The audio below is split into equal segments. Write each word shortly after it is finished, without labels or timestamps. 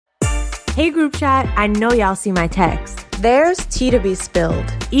Hey group chat, I know y'all see my text. There's tea to be spilled.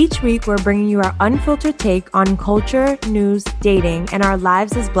 Each week, we're bringing you our unfiltered take on culture, news, dating, and our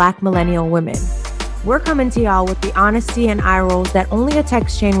lives as Black millennial women. We're coming to y'all with the honesty and eye rolls that only a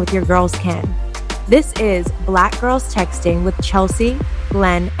text chain with your girls can. This is Black Girls Texting with Chelsea,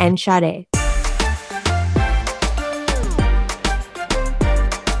 Glenn, and Sade.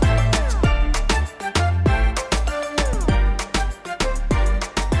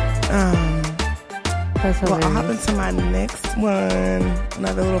 Well, I'll hop into my next one.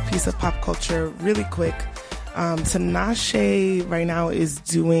 Another little piece of pop culture really quick. Tinashe right now is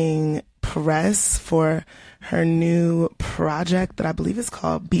doing press for her new project that I believe is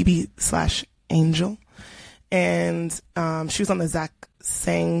called BB/Angel. And she was on the Zach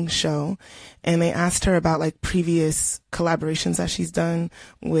Sang show, and they asked her about like previous collaborations that she's done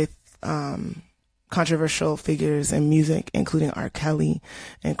with controversial figures in music, including R. Kelly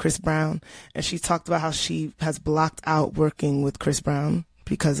and Chris Brown. And she talked about how she has blocked out working with Chris Brown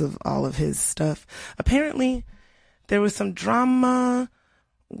because of all of his stuff. Apparently, there was some drama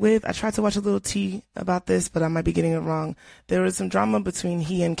with, I tried to watch a little tea about this, but I might be getting it wrong. There was some drama between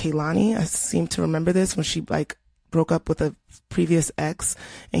he and Kehlani. I seem to remember this when she like broke up with a previous ex,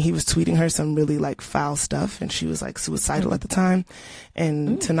 and he was tweeting her some really like foul stuff, and she was like suicidal at the time.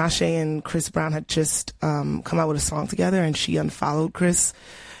 And Tinashe and Chris Brown had just come out with a song together, and she unfollowed Chris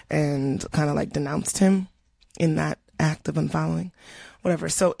and kind of like denounced him in that act of unfollowing, whatever.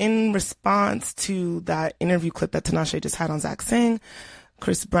 So in response to that interview clip that Tinashe just had on Zach Sang,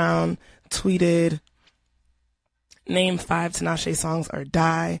 Chris Brown tweeted, "Name 5 Tinashe songs or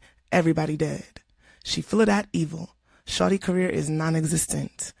die, everybody dead. She full of that evil. Shawty career is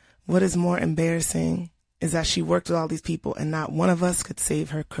non-existent. What is more embarrassing is that she worked with all these people and not one of us could save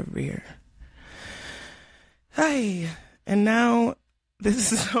her career." Hey, and now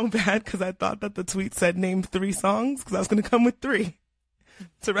this is so bad because I thought that the tweet said name 3 songs because I was going to come with 3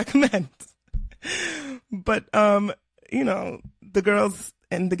 to recommend. But, you know, the girls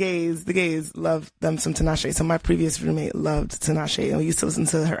and the gays love them some Tinashe. So my previous roommate loved Tinashe, and we used to listen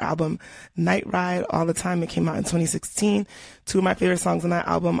to her album Night Ride all the time. It came out in 2016. 2 of my favorite songs on that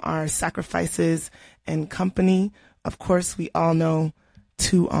album are Sacrifices and Company. Of course, we all know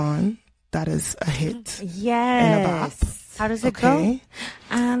 2 On. That is a hit. Yes. And a bop. How does it go?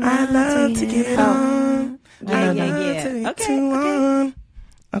 I love to get on. Yeah. Okay. On.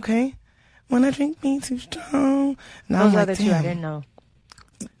 Okay. When I drink me too strong. Now Those I'm other like, 2 I damn. didn't know.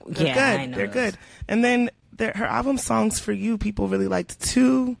 They're Yeah, good. I know They're those. good. And then her album Songs for You, people really liked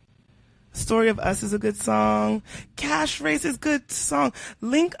too. Story of Us is a good song. Cash Race is a good song.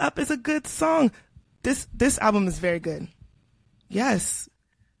 Link Up is a good song. This album is very good. Yes.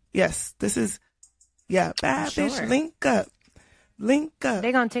 This is, bad Sure. bitch. Link Up.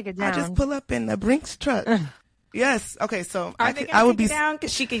 They're going to take it down. I just pull up in the Brinks truck. Yes. Okay. So Are they I going would to be take it down?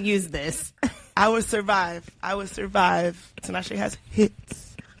 Because she could use this. I would survive. Tinashe has hits.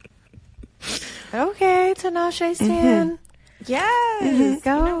 Okay, Tinashe stan. Yes.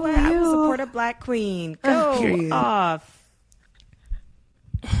 Go you know what? I will you. support a Black queen. Go Period. off.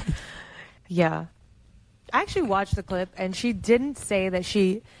 Yeah. I actually watched the clip, and she didn't say that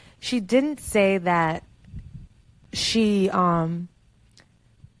she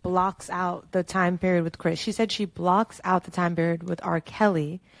blocks out the time period with Chris. She said she blocks out the time period with R.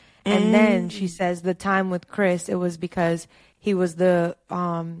 Kelly. And then she says the time with Chris, it was because he was the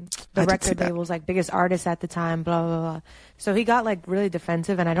record label's like biggest artist at the time, blah, blah, blah. So he got like really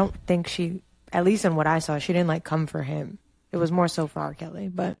defensive, and I don't think she, at least in what I saw, she didn't like come for him. It was more so for R. Kelly,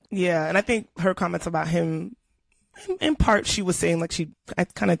 but Yeah, and I think her comments about him, in part, she was saying like I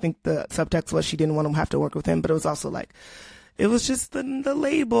kind of think the subtext was she didn't want him to have to work with him, but it was also like, it was just the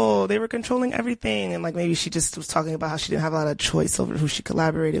label. They were controlling everything. And like maybe she just was talking about how she didn't have a lot of choice over who she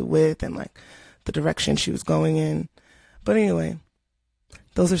collaborated with and like the direction she was going in. But anyway,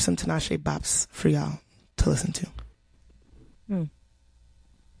 those are some Tinashe bops for y'all to listen to.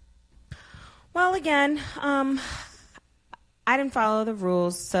 Well, again, I didn't follow the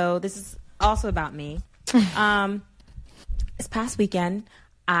rules, so this is also about me. This past weekend,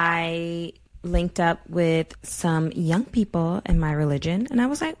 I linked up with some young people in my religion, and I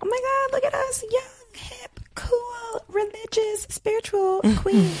was like, oh my God, look at us, young, hip, cool, religious, spiritual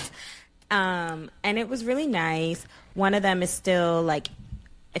queens. And it was really nice. One of them is still like,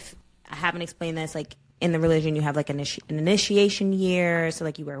 if I haven't explained this, like in the religion, you have like an initiation year. So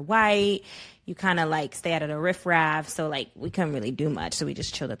like you wear white, you kind of like stay out of the riffraff. So like we couldn't really do much. So we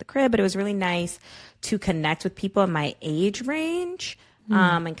just chilled at the crib, but it was really nice to connect with people in my age range.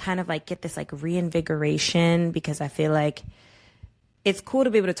 And kind of like get this like reinvigoration, because I feel like it's cool to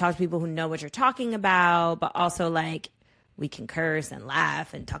be able to talk to people who know what you're talking about, but also like we can curse and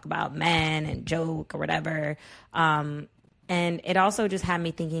laugh and talk about men and joke or whatever. And it also just had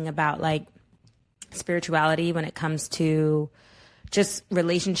me thinking about like spirituality when it comes to just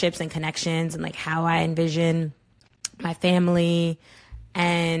relationships and connections and like how I envision my family.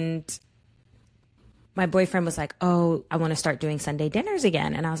 And my boyfriend was like, oh, I want to start doing Sunday dinners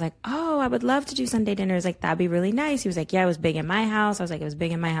again. And I was like, oh, I would love to do Sunday dinners. Like, that'd be really nice. He was like, yeah, it was big in my house. I was like, it was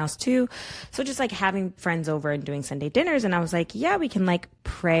big in my house too. So just like having friends over and doing Sunday dinners. And I was like, yeah, we can like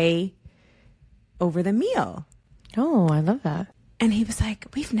pray over the meal. Oh, I love that. And he was like,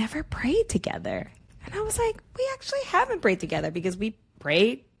 we've never prayed together. And I was like, we actually haven't prayed together because we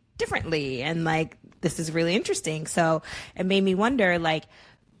pray differently. And like, this is really interesting. So it made me wonder, like,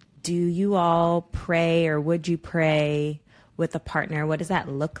 do you all pray, or would you pray with a partner? What does that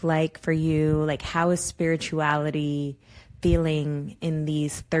look like for you? Like, how is spirituality feeling in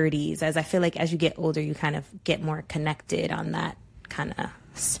these 30s? As I feel like as you get older, you kind of get more connected on that kind of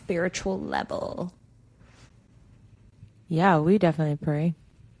spiritual level. Yeah, we definitely pray.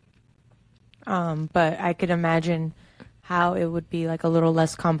 But I could imagine how it would be like a little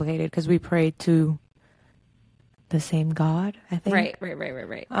less complicated because we pray to the same God, I think.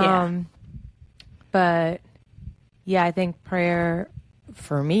 Right. Yeah. But yeah, I think prayer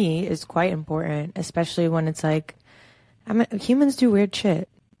for me is quite important, especially when it's like, humans do weird shit.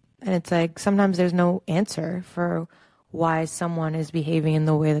 And it's like, sometimes there's no answer for why someone is behaving in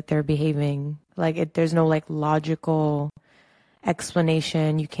the way that they're behaving. Like, there's no like logical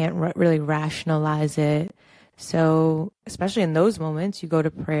explanation. You can't really rationalize it. So especially in those moments, you go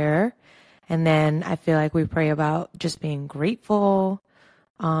to prayer. And then I feel like we pray about just being grateful.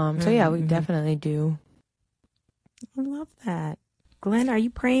 So yeah, we definitely do. I love that. Glenn, are you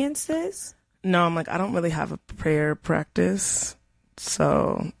praying, sis? No, I'm like, I don't really have a prayer practice,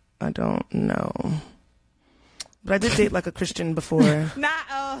 so I don't know. But I did date like a Christian before. So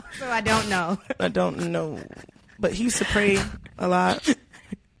I don't know. I don't know. But he used to pray a lot.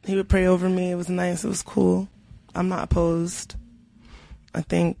 He would pray over me. It was nice. It was cool. I'm not opposed. I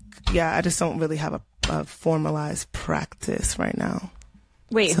think, yeah, I just don't really have a formalized practice right now.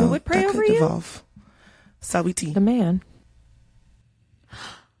 Wait, so who would pray over you? Evolve. Sawiti. The man.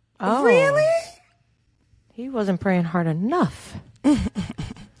 Oh. Really? He wasn't praying hard enough.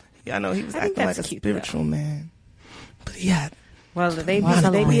 Yeah, I know. He was acting like a spiritual man. But yeah. Well, they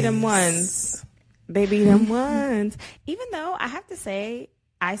beat him once. They beat him once. Even though I have to say,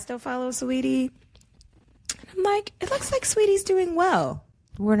 I still follow Sweetie. I'm like, it looks like Sweetie's doing well.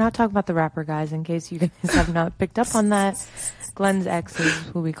 We're not talking about the rapper, guys, in case you guys have not picked up on that. Glenn's ex is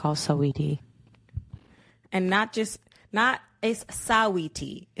who we call Sawiti. And it's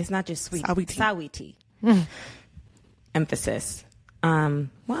Sawiti. It's not just sweet. Sawiti. Emphasis. Well,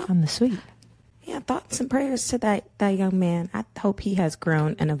 on the sweet. Yeah, thoughts and prayers to that young man. I hope he has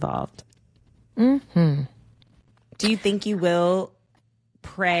grown and evolved. Mm-hmm. Do you think you will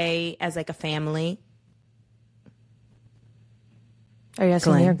pray as like a family? Are you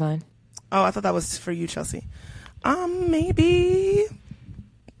asking me or Glenn? Oh, I thought that was for you, Chelsea. Maybe.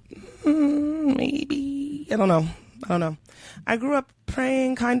 Maybe. I don't know. I grew up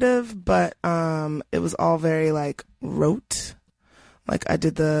praying kind of, but it was all very like rote. Like I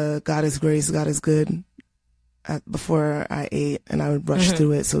did the God is grace, God is good before I ate, and I would rush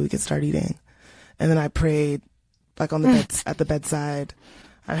through it so we could start eating. And then I prayed like on the bed at the bedside.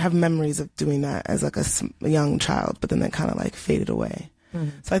 I have memories of doing that as like a young child, but then that kind of like faded away.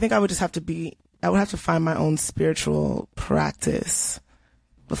 So I think I would have to find my own spiritual practice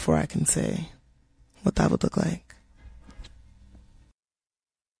before I can say what that would look like.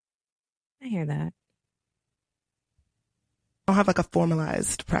 I hear that. I don't have like a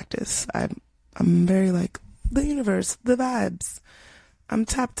formalized practice. I'm very like the universe, the vibes. I'm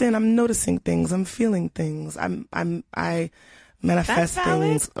tapped in. I'm noticing things. I'm feeling things. I manifest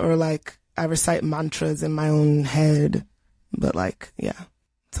things, or like I recite mantras in my own head. But like, yeah.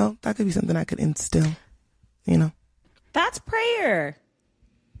 So that could be something I could instill, you know. That's prayer.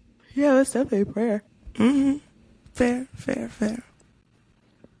 Yeah, that's definitely prayer. Mm-hmm. Fair.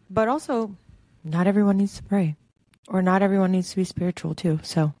 But also, not everyone needs to pray. Or not everyone needs to be spiritual too.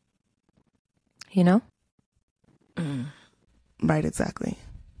 So, you know? Right, exactly.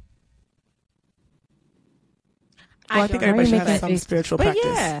 Well, I think everybody should have some face. spiritual But practice.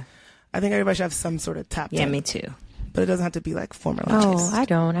 yeah. I think everybody should have some sort of tap. Yeah, me too. But it doesn't have to be like formalized. Oh, I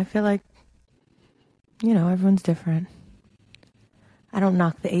don't. I feel like, you know, everyone's different. I don't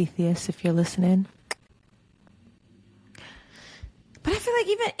knock the atheists if you're listening. But I feel like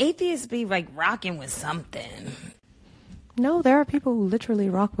even atheists be like rocking with something. No, there are people who literally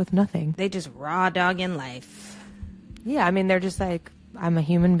rock with nothing. They just raw dog in life. Yeah, I mean, they're just like, I'm a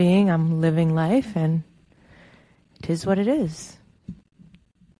human being, I'm living life, and it is what it is.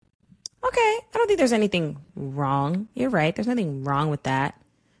 Okay, I don't think there's anything wrong. You're right, there's nothing wrong with that.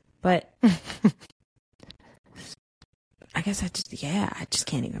 But I guess I just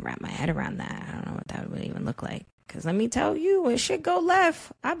can't even wrap my head around that. I don't know what that would even look like. Because let me tell you, when shit go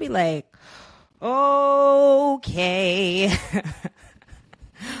left, I'd be like, okay.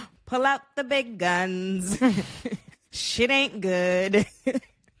 Pull out the big guns. Shit ain't good.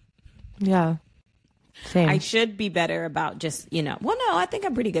 Yeah. Same. I should be better about just, well, no, I think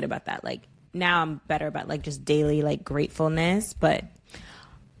I'm pretty good about that. Like, now I'm better about, like, just daily, like, gratefulness. But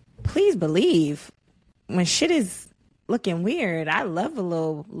please believe, when shit is looking weird, I love a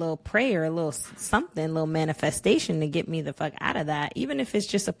little prayer, a little something, a little manifestation to get me the fuck out of that, even if it's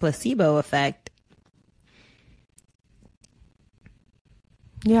just a placebo effect.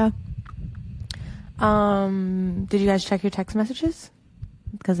 Yeah. Did you guys check your text messages?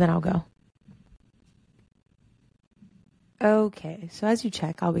 Because then I'll go. Okay, so as you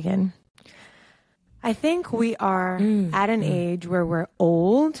check, I'll begin. I think we are at an age where we're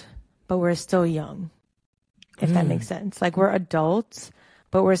old, but we're still young, if that makes sense. Like, we're adults,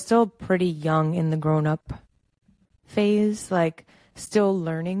 but we're still pretty young in the grown-up phase, like, still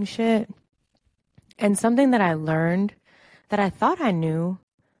learning shit. And something that I learned that I thought I knew,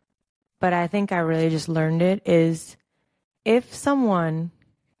 but I think I really just learned it, is if someone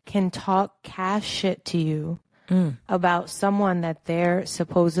can talk cash shit to you about someone that they're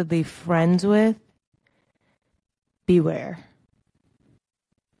supposedly friends with, beware.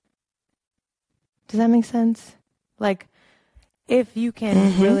 Does that make sense? Like, if you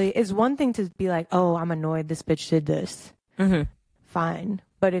can really, it's one thing to be like, oh, I'm annoyed this bitch did this. Fine.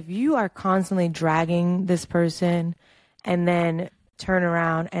 But if you are constantly dragging this person and then turn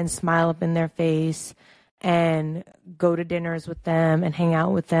around and smile up in their face and go to dinners with them and hang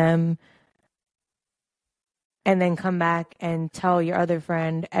out with them, and then come back and tell your other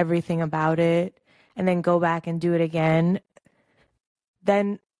friend everything about it, and then go back and do it again,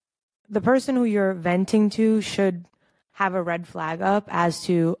 then the person who you're venting to should have a red flag up as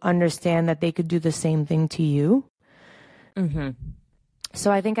to understand that they could do the same thing to you.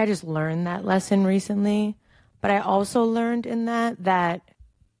 So I think I just learned that lesson recently. But I also learned in that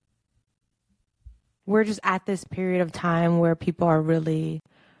we're just at this period of time where people are really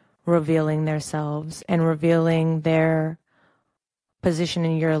revealing themselves and revealing their position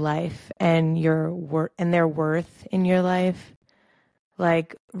in your life and their worth in your life.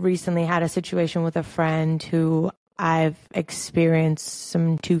 Like, recently had a situation with a friend who I've experienced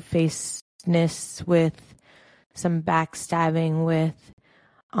some two-facedness with, some backstabbing with.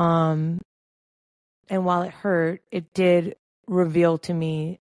 And while it hurt, it did reveal to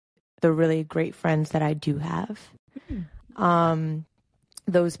me the really great friends that I do have.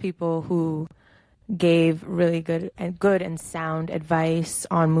 Those people who gave really good and sound advice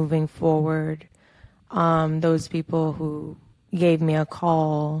on moving forward. Those people who gave me a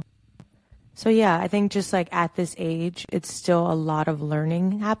call. So yeah, I think just like at this age, it's still a lot of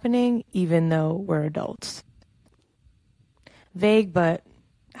learning happening, even though we're adults. Vague, but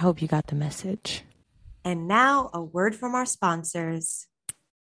I hope you got the message. And now a word from our sponsors.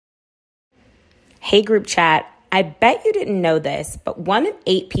 Hey, group chat. I bet you didn't know this, but 1 in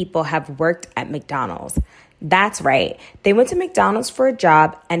 8 people have worked at McDonald's. That's right. They went to McDonald's for a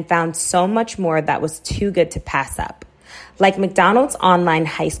job and found so much more that was too good to pass up. Like McDonald's online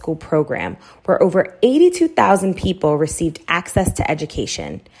high school program, where over 82,000 people received access to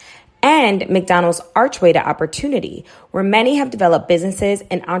education. And McDonald's Archway to Opportunity, where many have developed businesses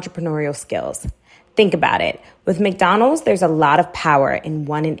and entrepreneurial skills. Think about it. With McDonald's, there's a lot of power in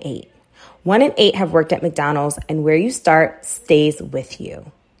 1 in 8. 1 in 8 have worked at McDonald's, and where you start stays with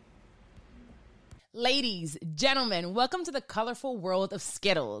you. Ladies, gentlemen, welcome to the colorful world of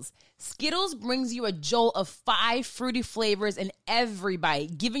Skittles. Skittles brings you a jolt of 5 fruity flavors in every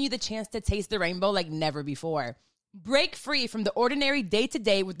bite, giving you the chance to taste the rainbow like never before. Break free from the ordinary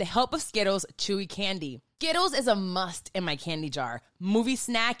day-to-day with the help of Skittles Chewy Candy. Skittles is a must in my candy jar. Movie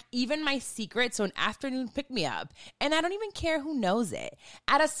snack, even my secret, so an afternoon pick-me-up. And I don't even care who knows it.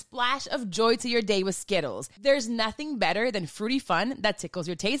 Add a splash of joy to your day with Skittles. There's nothing better than fruity fun that tickles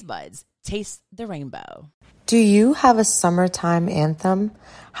your taste buds. Taste the rainbow. Do you have a summertime anthem?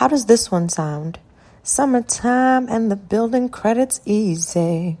 How does this one sound? Summertime and the building credits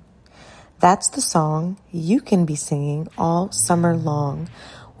easy. That's the song you can be singing all summer long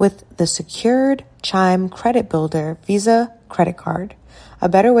with the secured Chime Credit Builder Visa credit card, a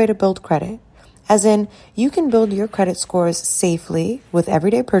better way to build credit. As in, you can build your credit scores safely with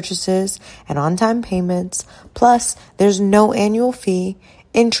everyday purchases and on-time payments. Plus, there's no annual fee,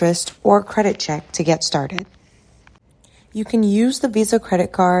 interest, or credit check to get started. You can use the Visa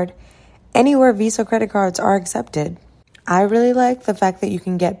credit card anywhere Visa credit cards are accepted. I really like the fact that you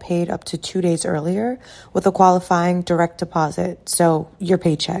can get paid up to 2 days earlier with a qualifying direct deposit, so your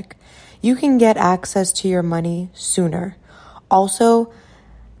paycheck. You can get access to your money sooner. Also,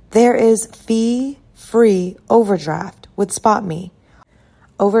 there is fee-free overdraft with SpotMe.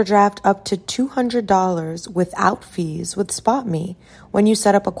 Overdraft up to $200 without fees with SpotMe when you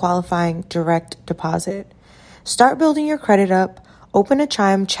set up a qualifying direct deposit. Start building your credit up. Open a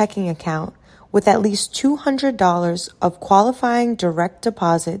Chime checking account with at least $200 of qualifying direct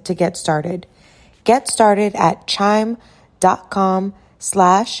deposit to get started. Get started at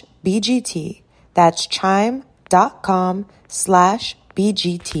chime.com/BGT. That's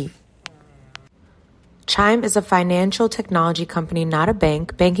chime.com/BGT. Chime is a financial technology company, not a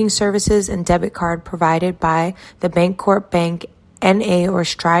bank. Banking services and debit card provided by the Bancorp Bank N.A. or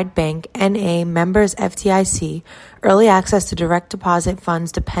Stride Bank N.A. members FDIC. Early access to direct deposit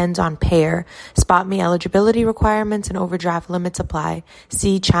funds depends on payer. SpotMe eligibility requirements and overdraft limits apply.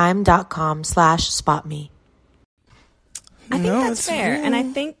 See chime.com/SpotMe. I think that's fair. And I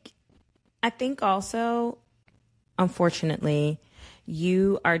think also, unfortunately,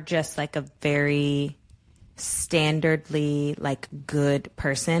 you are just like a very standardly like good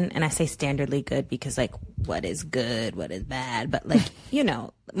person. And I say standardly good because like what is good, what is bad, but like, you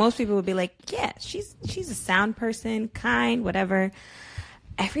know, most people would be like, yeah, she's a sound person, kind, whatever.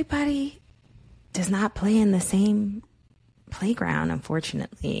 Everybody does not play in the same playground,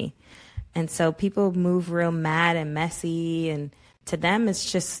 unfortunately. And so people move real mad and messy, and to them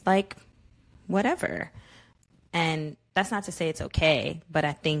it's just like whatever. And that's not to say it's okay, but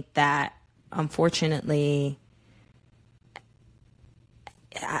I think that unfortunately,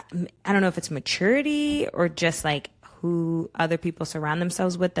 I don't know if it's maturity or just like who other people surround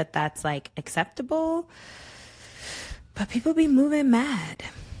themselves with that's like acceptable, but people be moving mad.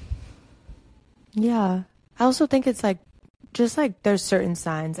 Yeah. I also think it's like, just like there's certain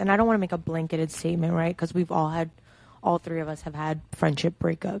signs, and I don't want to make a blanketed statement, right? Because all three of us have had friendship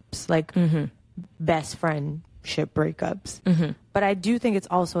breakups, like best friendship breakups. But I do think it's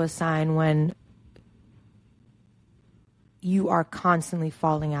also a sign when you are constantly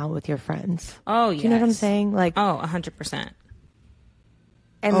falling out with your friends. Oh, yeah. Do you know what I'm saying? Like, 100%.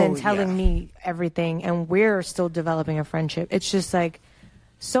 And then telling me everything, and we're still developing a friendship. It's just like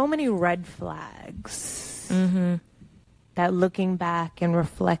so many red flags that looking back and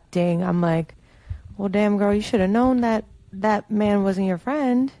reflecting, I'm like, well, damn, girl, you should have known that that man wasn't your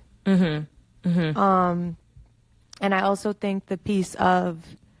friend. And I also think the piece of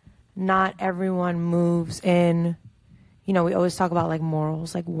not everyone moves in, you know, we always talk about like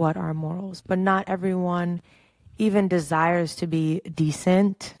morals, like what are morals, but not everyone even desires to be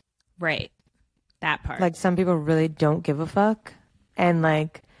decent. Right. That part. Like some people really don't give a fuck. And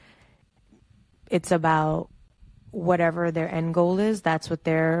like, it's about whatever their end goal is. That's what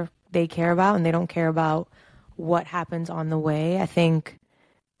they care about. And they don't care about what happens on the way. I think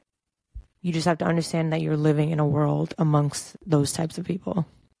you just have to understand that you're living in a world amongst those types of people.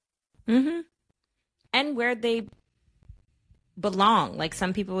 And where they belong. Like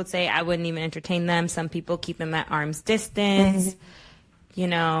some people would say, I wouldn't even entertain them. Some people keep them at arm's distance. You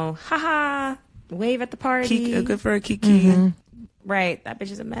know, haha, wave at the party. Good for a kiki. Right. That bitch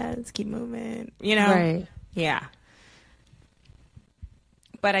is a mess. Keep moving. You know? Right. Yeah.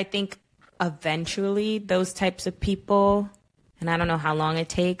 But I think eventually those types of people, and I don't know how long it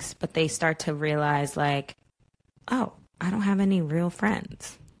takes, but they start to realize like, oh, I don't have any real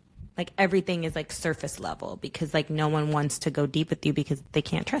friends. Like everything is like surface level because like no one wants to go deep with you because they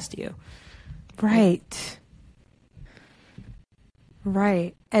can't trust you. Right.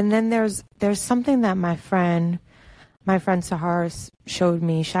 Right. And then there's something that my friend Sahara showed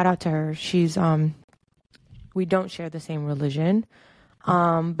me. Shout out to her. She's we don't share the same religion.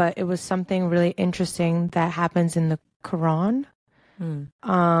 But it was something really interesting that happens in the Quran.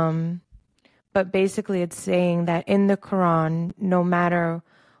 But basically it's saying that in the Quran, no matter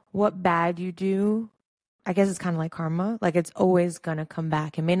what bad you do, I guess it's kind of like karma. Like it's always going to come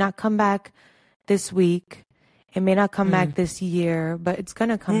back. It may not come back this week. It may not come back this year, but it's going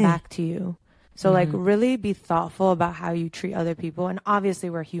to come back to you. So like really be thoughtful about how you treat other people. And obviously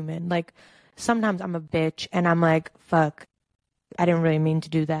we're human. Like sometimes I'm a bitch and I'm like, fuck, I didn't really mean to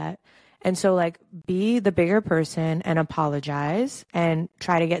do that. And so like be the bigger person and apologize and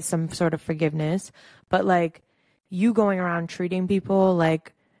try to get some sort of forgiveness. But like you going around treating people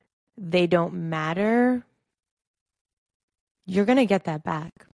like they don't matter, you're going to get that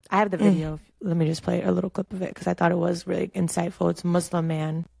back. I have the video. Let me just play a little clip of it because I thought it was really insightful. It's a Muslim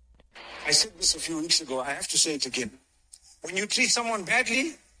man. I said this a few weeks ago. I have to say it again. When you treat someone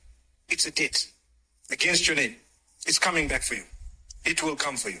badly, it's a debt against your name. It's coming back for you. It will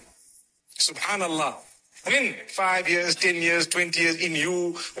come for you. Subhanallah. When 5 years, 10 years, 20 years in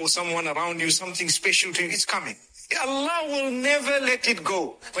you or someone around you, something special to you, it's coming. Allah will never let it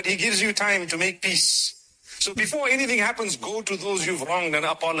go, but He gives you time to make peace. So before anything happens, go to those you've wronged and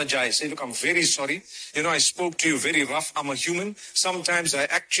apologize. Say, look, I'm very sorry. I spoke to you very rough. I'm a human. Sometimes I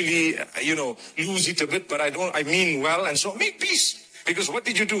actually, lose it a bit, but I mean well. And so make peace. Because what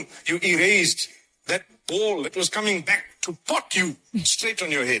did you do? You erased that ball that was coming back to pot you straight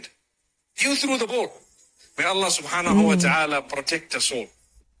on your head. You threw the ball. May Allah subhanahu wa ta'ala protect us all.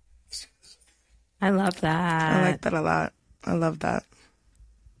 I love that. I like that a lot. I love that.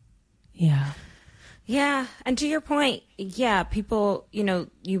 Yeah. Yeah. And to your point, yeah, people,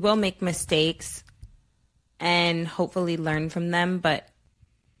 you will make mistakes and hopefully learn from them. But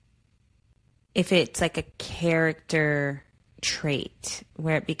if it's like a character trait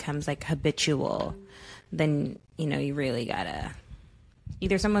where it becomes like habitual, then, you really gotta,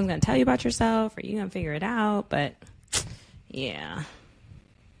 either someone's gonna tell you about yourself or you're gonna figure it out. But yeah.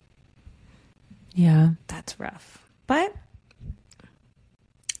 Yeah. That's rough. But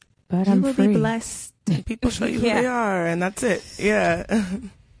you I'm will free. be blessed. People show you who they are, and that's it. Yeah.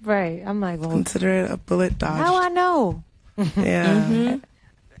 Right. I'm like, well, Consider it a bullet dodge. how I know? Yeah.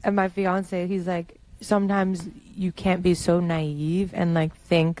 And my fiance, he's like, sometimes you can't be so naive and like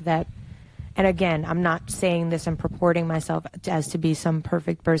think that, and again, I'm not saying this and purporting myself as to be some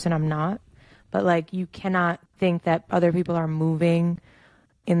perfect person. I'm not. But like, you cannot think that other people are moving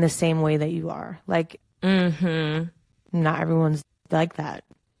in the same way that you are. Like, not everyone's like that.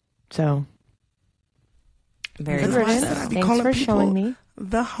 So, Very That's much why I so. said I be Thanks calling for people showing me.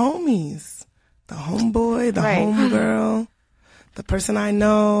 the homies, the homeboy, the Right. homegirl, the person I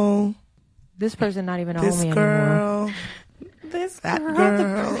know, this person not even a this homie anymore. girl, This that girl, girl.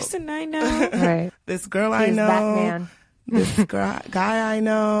 the person I know. Right. this girl I He's know, that man. this guy I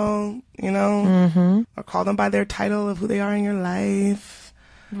know, or call them by their title of who they are in your life.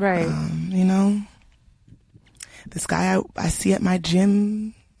 Right. This guy I see at my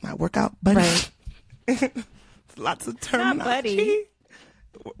gym, my workout buddy. Right. Lots of terminology. buddy.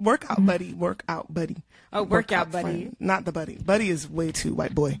 Workout buddy. Oh, workout buddy. friend. Not the buddy. Buddy is way too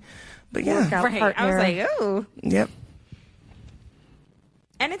white boy. But yeah. Workout Right. I partner. was like, oh. Yep.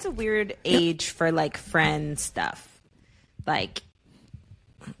 And it's a weird age for like friend stuff. Like,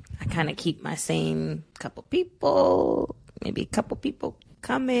 I kind of keep my same couple people. Maybe a couple people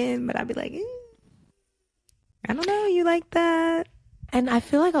come in, but I'd be like, I don't know. You like that? And I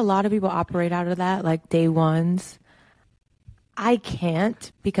feel like a lot of people operate out of that, like day ones. I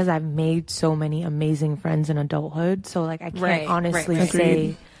can't because I've made so many amazing friends in adulthood. So like I can't Right, honestly right. say,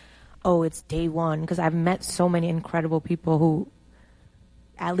 Agreed. oh, it's day one. Because I've met so many incredible people who,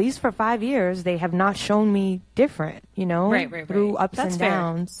 at least for 5 years, they have not shown me different, Right. through ups That's and fair.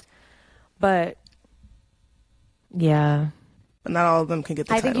 downs. But yeah, But not all of them can get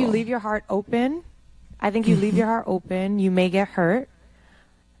the I title. think you leave your heart open. You may get hurt.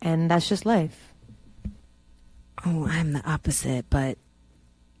 And that's just life. Oh, I'm the opposite, but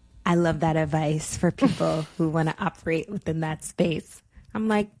I love that advice for people who want to operate within that space. I'm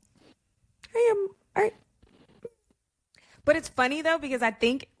like, but it's funny though, because I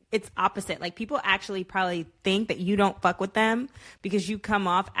think it's opposite. Like people actually probably think that you don't fuck with them because you come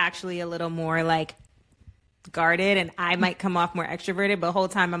off actually a little more like guarded, and I might come off more extroverted, but the whole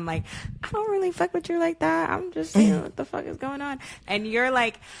time I'm like, I don't really fuck with you like that. I'm just saying what the fuck is going on. And you're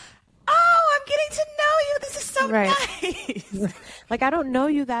like, oh, I'm getting to know you. This is so nice. Like, I don't know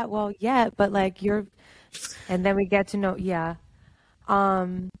you that well yet, but like and then we get to know, yeah.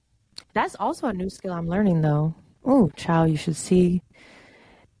 That's also a new skill I'm learning though. Oh, child, you should see.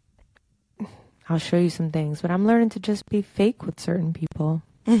 I'll show you some things, but I'm learning to just be fake with certain people.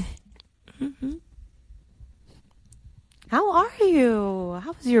 Mm-hmm. How are you?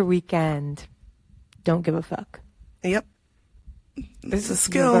 How was your weekend? Don't give a fuck. Yep. This is a You've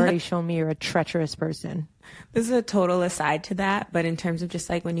skill. already shown me you're a treacherous person. This is a total aside to that, but in terms of just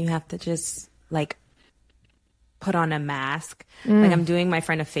like when you have to just like put on a mask, like I'm doing my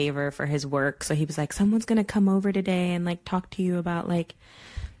friend a favor for his work. So he was like, someone's going to come over today and like talk to you about like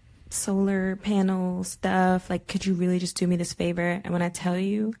solar panel stuff. Like, could you really just do me this favor? And when I tell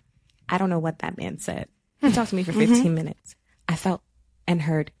you, I don't know what that man said. He talked to me for 15 minutes. I felt and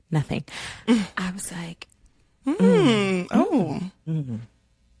heard nothing. I was like, Oh.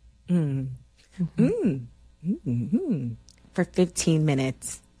 For 15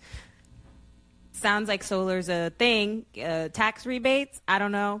 minutes. Sounds like solar's a thing. Tax rebates, I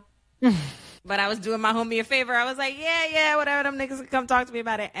don't know. But I was doing my homie a favor. I was like, yeah, whatever. Them niggas can come talk to me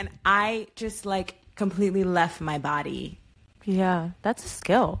about it. And I just like completely left my body. Yeah, that's a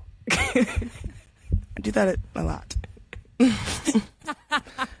skill. I do that a lot.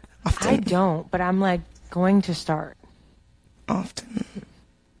 I don't, but I'm like going to start. Often.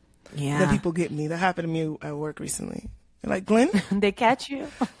 Yeah. Then people get me. That happened to me at work recently. They're like, Glenn? They catch you.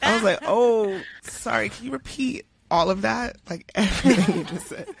 I was like, oh, sorry. Can you repeat all of that? Like everything you just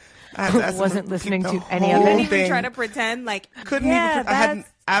said. I had to ask them Wasn't to listening repeat to the any whole of it. Couldn't even thing. try to pretend like, Couldn't yeah, even. I had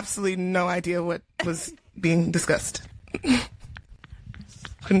absolutely no idea what was being discussed.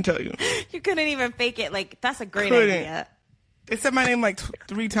 Couldn't tell you. you couldn't even fake it. Like, that's a great Couldn't. idea. They said my name like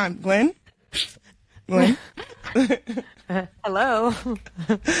 3 times. Glenn? Glenn? Hello.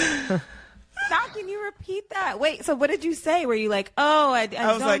 How can you repeat that? Wait, so what did you say? Were you like, oh, I I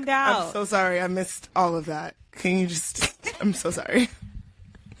was zoned like, out? I'm so sorry. I missed all of that. Can you just. I'm so sorry.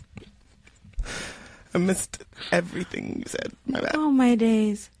 I missed everything you said. My bad. Oh, my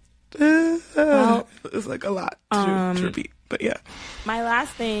days. Well, it was like a lot to repeat. But yeah. My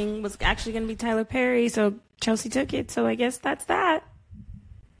last thing was actually going to be Tyler Perry, so Chelsea took it. So I guess that's that.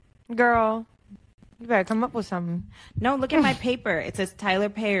 Girl, you better come up with something. No, look at my paper. It says Tyler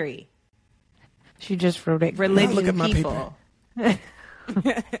Perry. She just wrote it. Religion, Look at my people.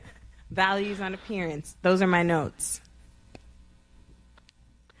 Values on appearance. Those are my notes.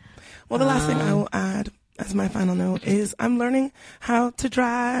 Well, the last thing I will add as my final note is I'm learning how to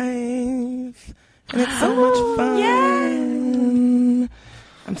drive. And it's so much fun. Yay!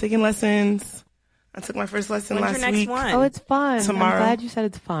 I'm taking lessons. I took my first lesson When's last your next week. one? Oh, it's fun. Tomorrow. I'm glad you said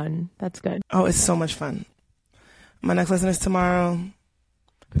it's fun. That's good. Oh, it's so much fun. My next lesson is tomorrow.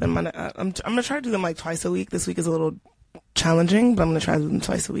 Then I'm gonna try to do them like twice a week. This week is a little challenging, but I'm gonna try to do them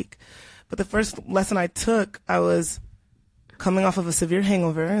twice a week. But the first lesson I took, I was coming off of a severe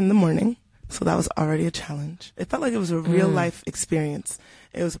hangover in the morning, so that was already a challenge. It felt like it was a real life experience.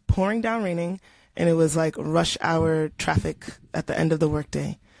 It was pouring down raining, and it was like rush hour traffic at the end of the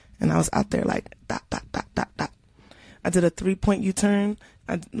workday, and I was out there like dot dot dot dot dot. I did a 3-point U-turn.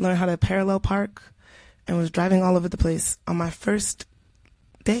 I learned how to parallel park, and was driving all over the place on my first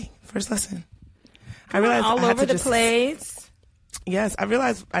lesson. I realized all I had over to the place. Yes, I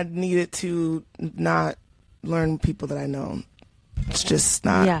realized I needed to not learn people that I know. It's just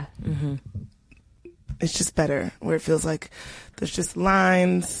not. Yeah. It's just better where it feels like there's just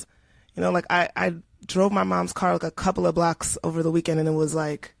lines. You know, like I drove my mom's car like a couple of blocks over the weekend, and it was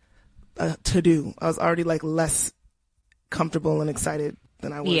like a to-do. I was already like less comfortable and excited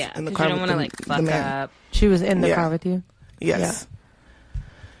than I was in the car. You don't want to like fuck man. up. She was in the Yeah. car with you? Yes.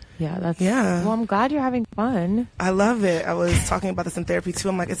 Yeah, that's. Yeah. Well, I'm glad you're having fun. I love it. I was talking about this in therapy too.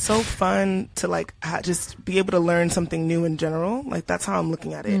 I'm like, it's so fun to like just be able to learn something new in general. Like that's how I'm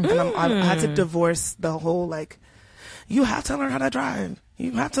looking at it. And I had to divorce the whole like, you have to learn how to drive.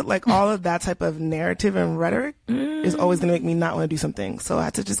 You have to like all of that type of narrative and rhetoric is always going to make me not want to do something. So I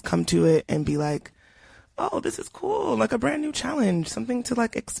had to just come to it and be like, oh, this is cool. Like a brand new challenge, something to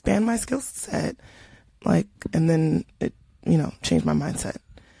like expand my skill set. Like, and then it, changed my mindset.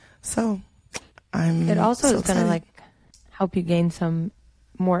 So It also so is going to excited. like help you gain some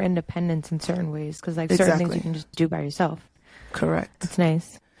more independence in certain ways because like certain things Exactly. you can just do by yourself. Correct. It's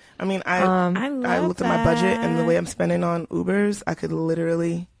nice. I mean, I I love looked at my budget and the that. way I'm spending on Ubers, I could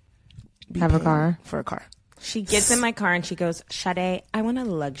literally Have a paying car. for a car. She gets in my car and she goes, Sade, I want a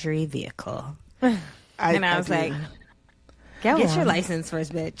luxury vehicle. I Was do. like, Get get one. your license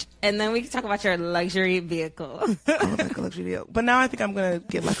first, bitch. And then we can talk about your luxury vehicle. I would like a luxury deal. But now I think I'm gonna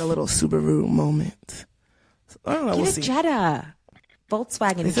get like a little Subaru moment. So, I don't know. We'll Get see. a Jetta.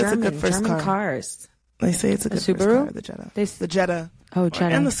 Volkswagen, They say it's a good first German car. cars. They say it's a good first Subaru? car, the Jetta. They The Jetta. Oh,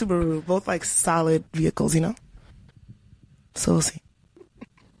 Jetta. And the Subaru, both like solid vehicles, So we'll see.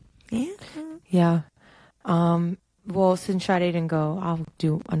 Yeah. Yeah. Well, since Sade didn't go, I'll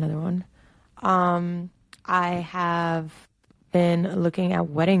do another one. I have been looking at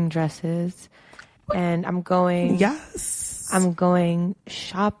wedding dresses, and I'm going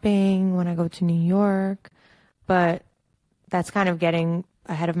shopping when I go to New York, but that's kind of getting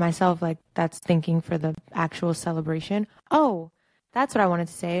ahead of myself. Like that's thinking for the actual celebration. Oh, that's what I wanted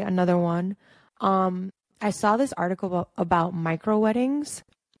to say. Another one. I saw this article about micro weddings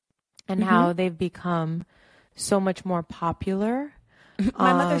and how they've become so much more popular.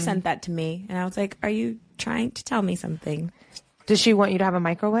 My mother sent that to me, and I was like, are you trying to tell me something? Does she want you to have a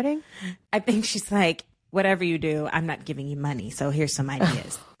micro wedding? I think she's like, whatever you do, I'm not giving you money, so here's some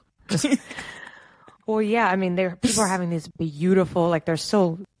ideas. Well, yeah, I mean, people are having these beautiful, like they're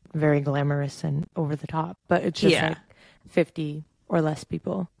so very glamorous and over the top, but it's just like 50 or less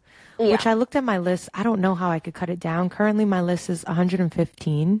people. Yeah. Which I looked at my list. I don't know how I could cut it down. Currently, my list is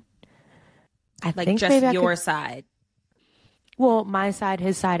 115. I like think just maybe your side. Well, my side,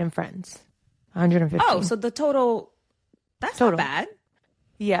 his side, and friends. 115. Oh, so the total. That's not bad.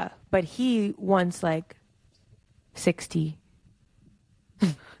 Yeah, but he wants like 60.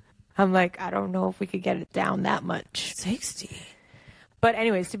 I'm like, I don't know if we could get it down that much. 60. But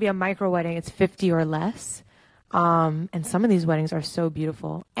anyways, to be a micro wedding, it's 50 or less. And some of these weddings are so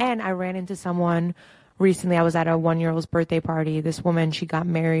beautiful. And I ran into someone recently. I was at a 1-year-old's birthday party. This woman, she got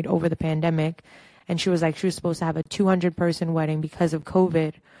married over the pandemic. And she was like, she was supposed to have a 200-person wedding. Because of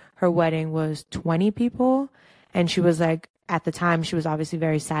COVID, her wedding was 20 people. And she was like, at the time, she was obviously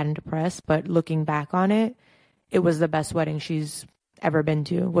very sad and depressed. But looking back on it, it was the best wedding she's ever been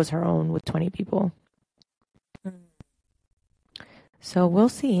to, was her own with 20 people. So we'll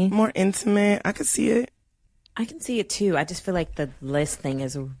see. More intimate. I could see it. I can see it too. I just feel like the list thing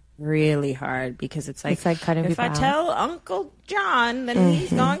is really hard because it's like cutting if I tell Uncle John, then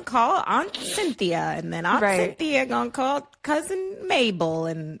he's going to call Aunt Cynthia, and then Aunt Cynthia going to call Cousin Mabel,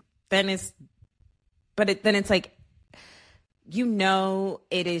 and then it's like, you know,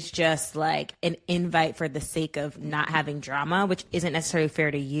 it is just like an invite for the sake of not having drama, which isn't necessarily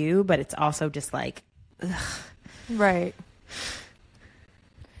fair to you, but it's also just like, ugh. Right.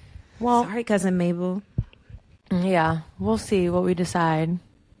 Well, sorry, Cousin Mabel. Yeah, we'll see what we decide.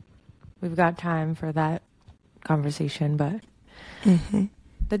 We've got time for that conversation, but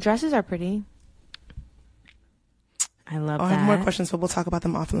the dresses are pretty. I love that. I have more questions, but we'll talk about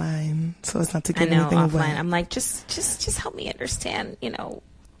them offline, so as not to give anything offline away. I'm like, just help me understand, you know,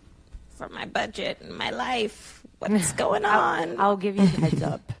 for my budget and my life, what's going on. I'll give you a heads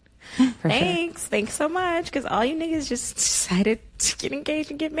up. Thanks. Sure. Thanks so much. Because all you niggas just decided to get engaged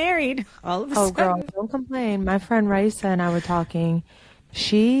and get married all of a sudden. Girl, don't complain. My friend Raisa and I were talking.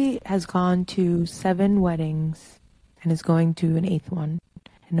 She has gone to 7 weddings and is going to an 8th one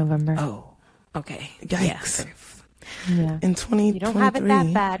in November. Oh, okay. Yikes. Yeah. In 2023. You don't have it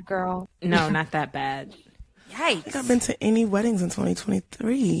that bad, girl. No, not that bad. Yikes. I think I've been to any weddings in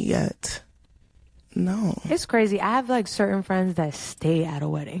 2023 yet. No. It's crazy. I have like certain friends that stay at a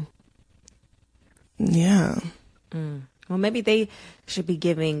wedding. Yeah. Well, maybe they should be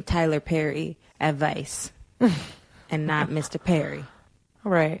giving Tyler Perry advice and not Mr. Perry.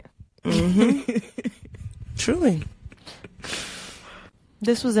 Right. Truly.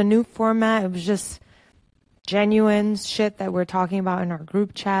 This was a new format. It was just genuine shit that we're talking about in our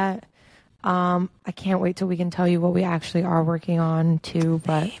group chat. I can't wait till we can tell you what we actually are working on too,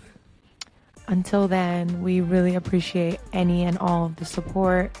 but until then, we really appreciate any and all of the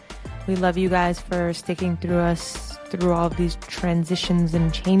support. We love you guys for sticking through us through all of these transitions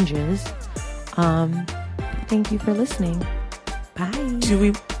and changes. Thank you for listening. Bye.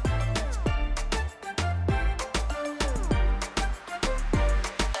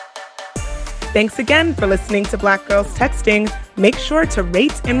 Thanks again for listening to Black Girls Texting. Make sure to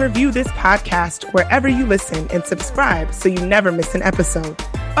rate and review this podcast wherever you listen and subscribe so you never miss an episode.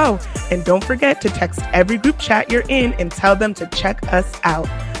 Oh, and don't forget to text every group chat you're in and tell them to check us out.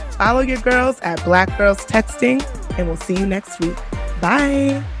 Follow your girls at Black Girls Texting, and we'll see you next week.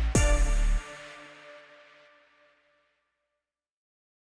 Bye.